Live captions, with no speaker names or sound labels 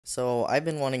So, I've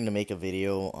been wanting to make a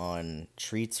video on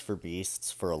treats for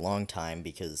beasts for a long time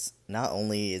because not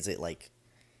only is it like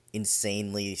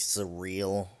insanely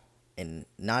surreal and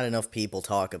not enough people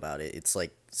talk about it, it's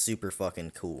like super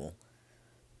fucking cool.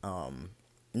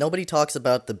 Nobody talks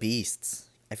about the beasts.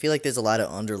 I feel like there's a lot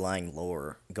of underlying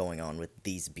lore going on with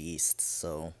these beasts,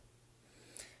 so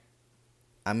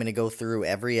I'm going to go through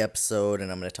every episode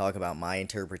and I'm going to talk about my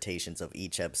interpretations of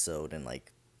each episode and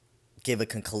like give a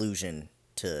conclusion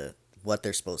to what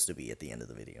they're supposed to be at the end of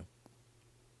the video.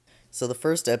 So the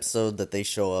first episode that they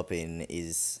show up in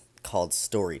is called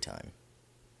Story Time.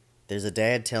 There's a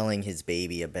dad telling his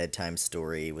baby a bedtime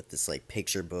story with this like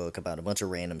picture book about a bunch of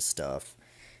random stuff.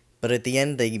 But at the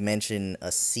end they mention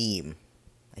a seam.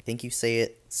 I think you say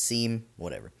it, seam,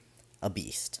 whatever. A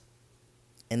beast.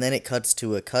 And then it cuts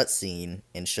to a cutscene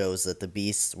and shows that the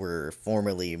beasts were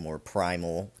formerly more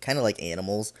primal, kind of like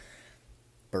animals,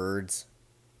 birds.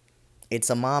 It's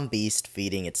a mom beast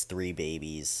feeding its three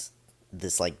babies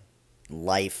this like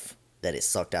life that it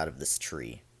sucked out of this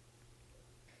tree.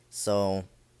 So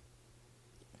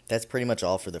that's pretty much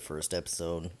all for the first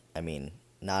episode. I mean,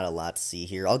 not a lot to see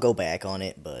here. I'll go back on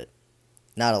it, but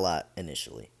not a lot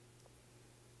initially.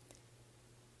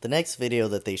 The next video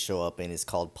that they show up in is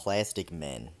called Plastic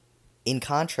Men. In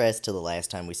contrast to the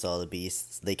last time we saw the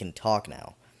beasts, they can talk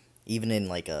now. Even in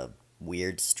like a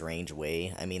weird, strange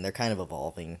way. I mean, they're kind of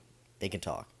evolving. They can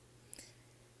talk.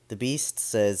 The beast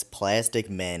says, "Plastic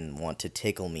men want to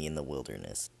tickle me in the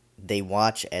wilderness. They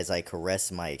watch as I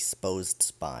caress my exposed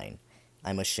spine.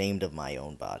 I'm ashamed of my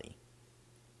own body."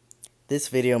 This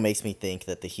video makes me think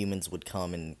that the humans would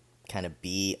come and kind of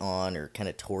be on or kind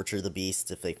of torture the beasts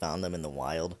if they found them in the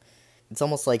wild. It's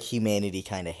almost like humanity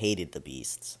kind of hated the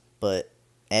beasts, but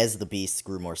as the beasts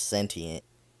grew more sentient,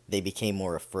 they became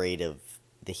more afraid of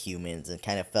the humans and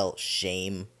kind of felt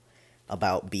shame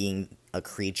about being a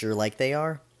creature like they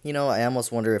are. You know, I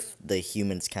almost wonder if the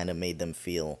humans kind of made them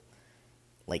feel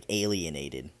like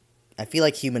alienated. I feel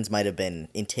like humans might have been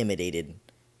intimidated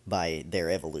by their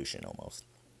evolution almost.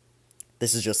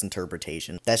 This is just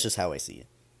interpretation. That's just how I see it.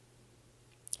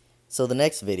 So the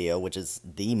next video, which is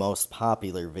the most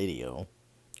popular video,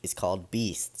 is called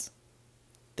Beasts.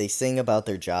 They sing about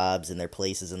their jobs and their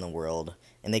places in the world,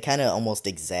 and they kind of almost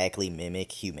exactly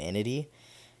mimic humanity.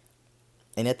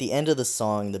 And at the end of the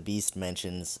song, the beast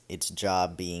mentions its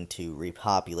job being to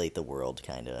repopulate the world,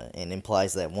 kinda, and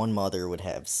implies that one mother would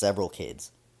have several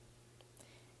kids.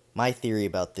 My theory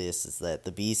about this is that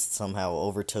the beast somehow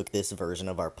overtook this version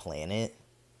of our planet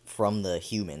from the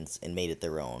humans and made it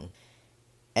their own.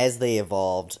 As they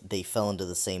evolved, they fell into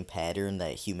the same pattern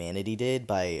that humanity did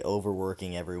by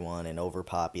overworking everyone and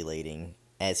overpopulating,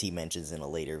 as he mentions in a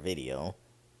later video.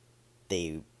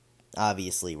 They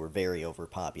obviously were very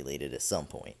overpopulated at some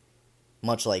point,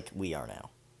 much like we are now.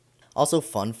 Also,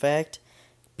 fun fact,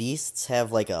 beasts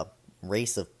have like a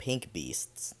race of pink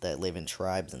beasts that live in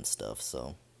tribes and stuff,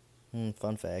 so,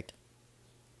 fun fact.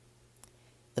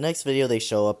 The next video they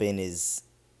show up in is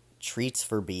Treats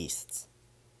for Beasts.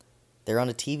 They're on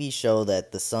a TV show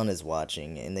that the son is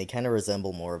watching, and they kind of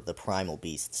resemble more of the primal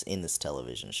beasts in this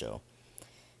television show.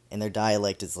 And their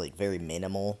dialect is like very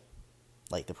minimal,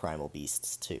 like the primal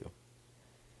beasts too.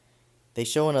 They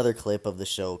show another clip of the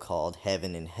show called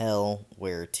Heaven and Hell,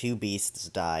 where two beasts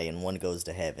die and one goes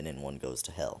to heaven and one goes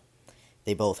to hell.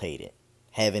 They both hate it.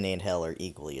 Heaven and hell are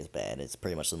equally as bad. It's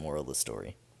pretty much the moral of the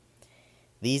story.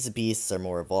 These beasts are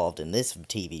more evolved in this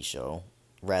TV show,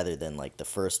 rather than like the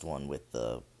first one with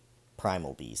the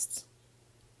primal beasts.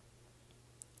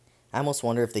 I almost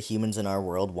wonder if the humans in our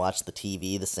world watch the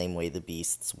TV the same way the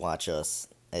beasts watch us,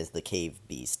 as the cave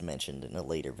beast mentioned in a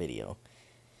later video.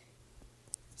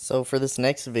 So for this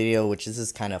next video, which this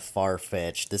is kind of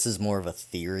far-fetched, this is more of a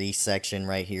theory section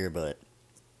right here, but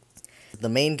the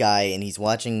main guy, and he's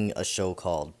watching a show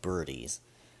called Birdies,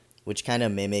 which kind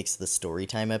of mimics the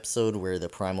Storytime episode where the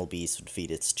primal beast would feed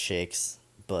its chicks,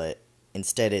 but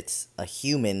instead it's a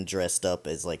human dressed up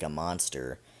as like a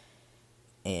monster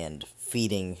and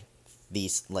feeding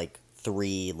these like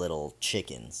three little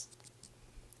chickens.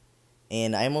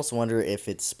 And I almost wonder if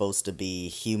it's supposed to be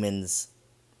humans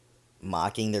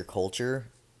mocking their culture,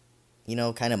 you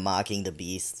know, kind of mocking the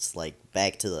beasts, like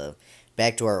back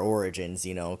to our origins,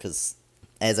 you know, because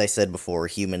as I said before,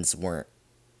 humans weren't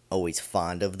always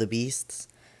fond of the beasts.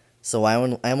 So I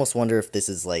almost wonder if this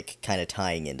is like kind of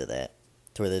tying into that,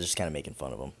 to where they're just kind of making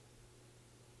fun of them.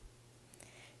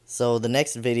 So the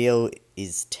next video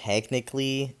is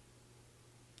technically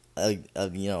a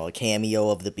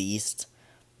cameo of the beast,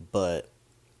 but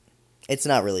it's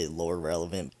not really lore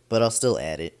relevant, but I'll still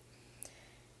add it.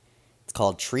 It's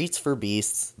called Treats for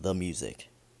Beasts, the Music.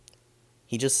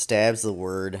 He just stabs the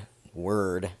word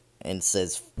and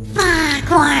says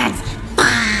Backwards!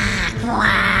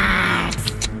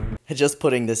 Backwards! just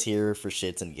putting this here for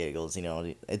shits and giggles,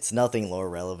 it's nothing lore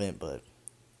relevant, but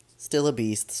still a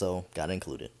beast, so gotta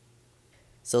include it.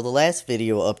 So the last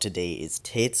video up to date is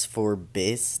Tits for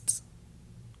Beasts,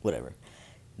 whatever.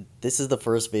 This is the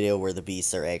first video where the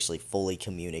beasts are actually fully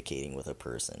communicating with a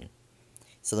person.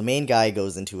 So the main guy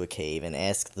goes into a cave and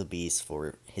asks the beast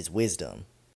for his wisdom.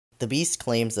 The beast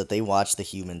claims that they watch the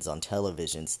humans on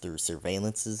televisions through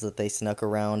surveillances that they snuck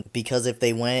around, because if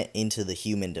they went into the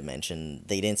human dimension,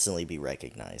 they'd instantly be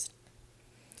recognized.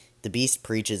 The beast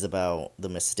preaches about the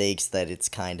mistakes that its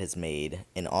kind has made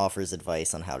and offers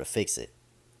advice on how to fix it.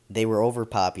 They were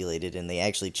overpopulated and they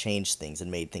actually changed things and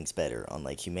made things better,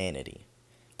 unlike humanity.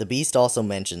 The beast also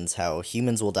mentions how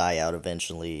humans will die out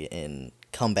eventually and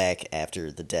come back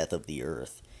after the death of the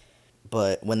earth.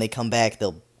 But when they come back,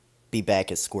 they'll be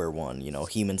back at square one.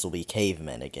 Humans will be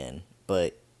cavemen again.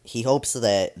 But he hopes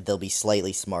that they'll be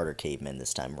slightly smarter cavemen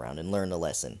this time around and learn a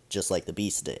lesson, just like the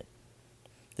beast did.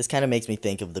 This kind of makes me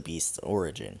think of the beast's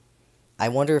origin. I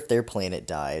wonder if their planet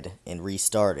died and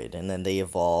restarted, and then they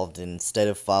evolved, and instead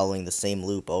of following the same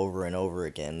loop over and over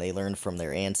again, they learned from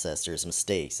their ancestors'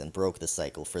 mistakes and broke the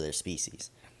cycle for their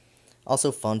species. Also,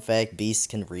 fun fact, beasts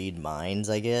can read minds,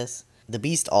 I guess. The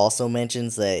beast also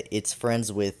mentions that it's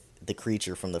friends with the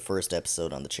creature from the first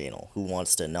episode on the channel, who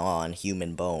wants to gnaw on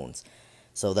human bones.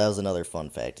 So that was another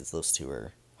fun fact, is those two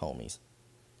are homies.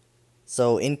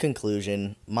 So, in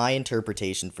conclusion, my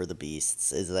interpretation for the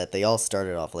beasts is that they all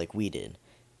started off like we did.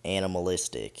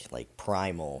 Animalistic, like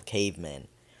primal, cavemen.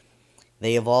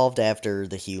 They evolved after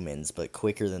the humans, but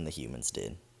quicker than the humans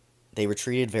did. They were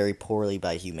treated very poorly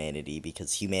by humanity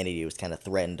because humanity was kind of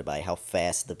threatened by how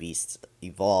fast the beasts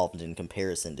evolved in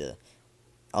comparison to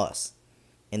us.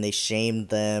 And they shamed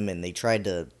them and they tried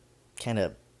to kind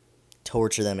of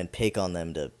torture them and pick on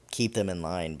them to keep them in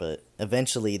line, but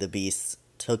eventually the beasts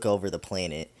took over the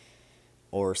planet,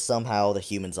 or somehow the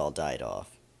humans all died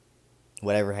off.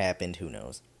 Whatever happened, who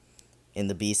knows. And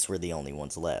the beasts were the only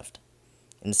ones left.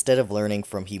 Instead of learning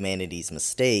from humanity's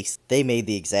mistakes, they made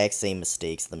the exact same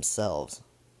mistakes themselves.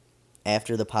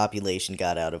 After the population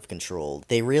got out of control,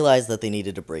 they realized that they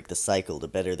needed to break the cycle to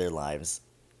better their lives,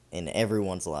 and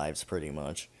everyone's lives pretty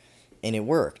much, and it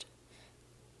worked.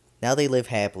 Now they live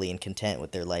happily and content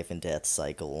with their life and death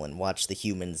cycle and watch the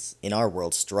humans in our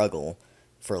world struggle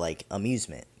for,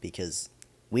 amusement, because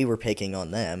we were picking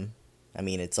on them. I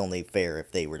mean, it's only fair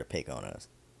if they were to pick on us.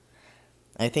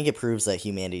 I think it proves that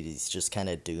humanity is just kind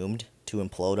of doomed to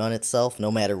implode on itself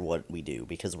no matter what we do,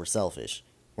 because we're selfish.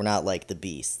 We're not like the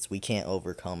beasts. We can't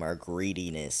overcome our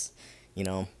greediness,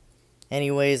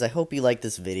 Anyways, I hope you liked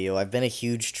this video. I've been a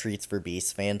huge Treats for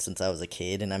Beasts fan since I was a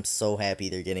kid, and I'm so happy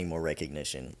they're getting more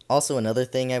recognition. Also, another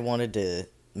thing I wanted to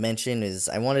mention is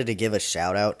I wanted to give a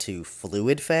shout out to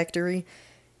Fluid Factory.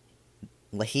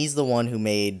 He's the one who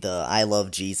made the I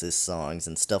Love Jesus songs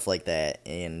and stuff like that,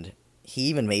 and he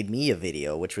even made me a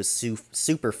video, which was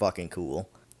super fucking cool.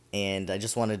 And I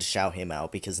just wanted to shout him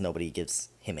out because nobody gives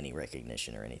him any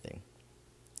recognition or anything.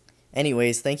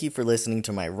 Anyways, thank you for listening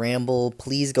to my ramble.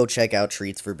 Please go check out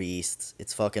Treats for Beasts.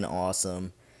 It's fucking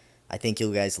awesome. I think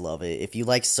you guys love it. If you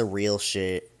like surreal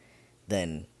shit,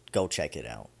 then go check it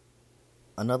out.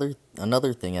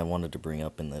 Another thing I wanted to bring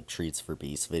up in the Treats for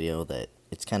Beasts video that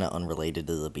it's kind of unrelated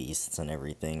to the beasts and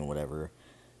everything, whatever.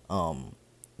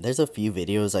 There's a few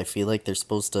videos I feel like they're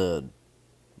supposed to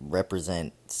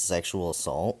represent sexual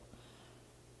assault,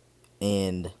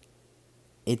 and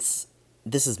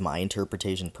this is my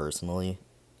interpretation personally.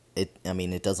 It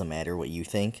doesn't matter what you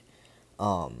think.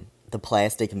 The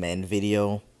Plastic Men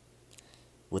video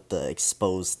with the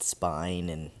exposed spine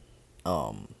and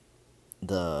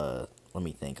let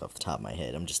me think off the top of my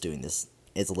head. I'm just doing this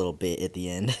as a little bit at the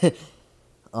end.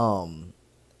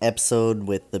 Episode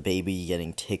with the baby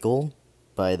getting tickled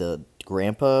by the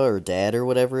grandpa or dad or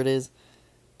whatever it is.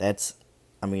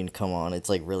 Come on, it's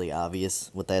really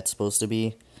obvious what that's supposed to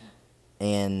be.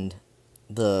 And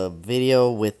the video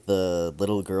with the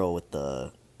little girl with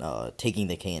the taking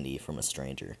the candy from a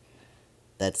stranger.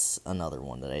 That's another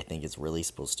one that I think is really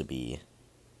supposed to be,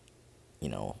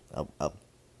 a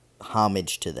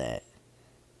homage to that.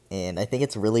 And I think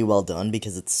it's really well done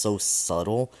because it's so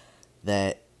subtle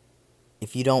that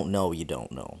if you don't know, you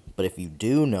don't know. But if you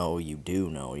do know, you do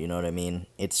know. You know what I mean?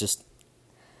 It's just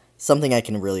something I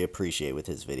can really appreciate with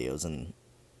his videos. And,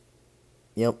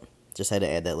 yep, just had to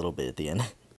add that little bit at the end.